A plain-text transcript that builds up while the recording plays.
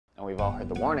And we've all heard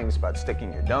the warnings about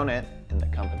sticking your donut in the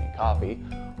company coffee,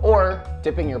 or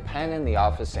dipping your pen in the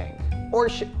office ink, or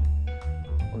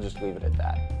We'll just leave it at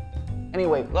that.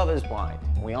 Anyway, love is blind.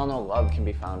 We all know love can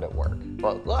be found at work,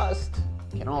 but lust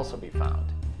can also be found.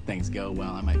 Things go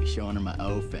well, I might be showing her my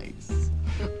O face.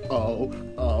 Oh,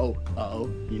 oh,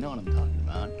 oh. You know what I'm talking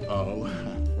about. Oh.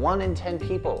 1 in 10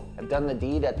 people have done the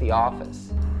deed at the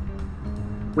office.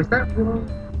 Was that wrong?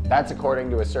 That's according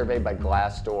to a survey by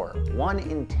Glassdoor. 1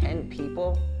 in 10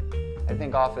 people? I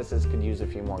think offices could use a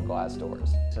few more glass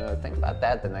doors. So think about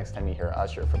that the next time you hear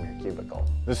Usher from your cubicle.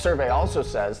 The survey also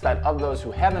says that of those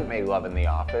who haven't made love in the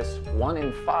office, 1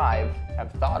 in 5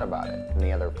 have thought about it, and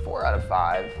the other 4 out of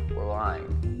 5 were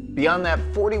lying. Beyond that,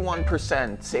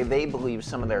 41% say they believe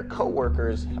some of their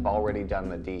coworkers have already done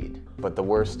the deed. But the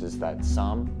worst is that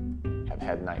some have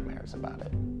had nightmares about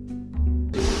it.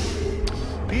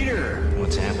 Peter,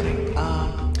 what's happening?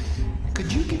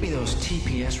 Could you give me those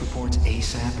TPS reports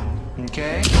ASAP?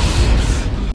 Okay?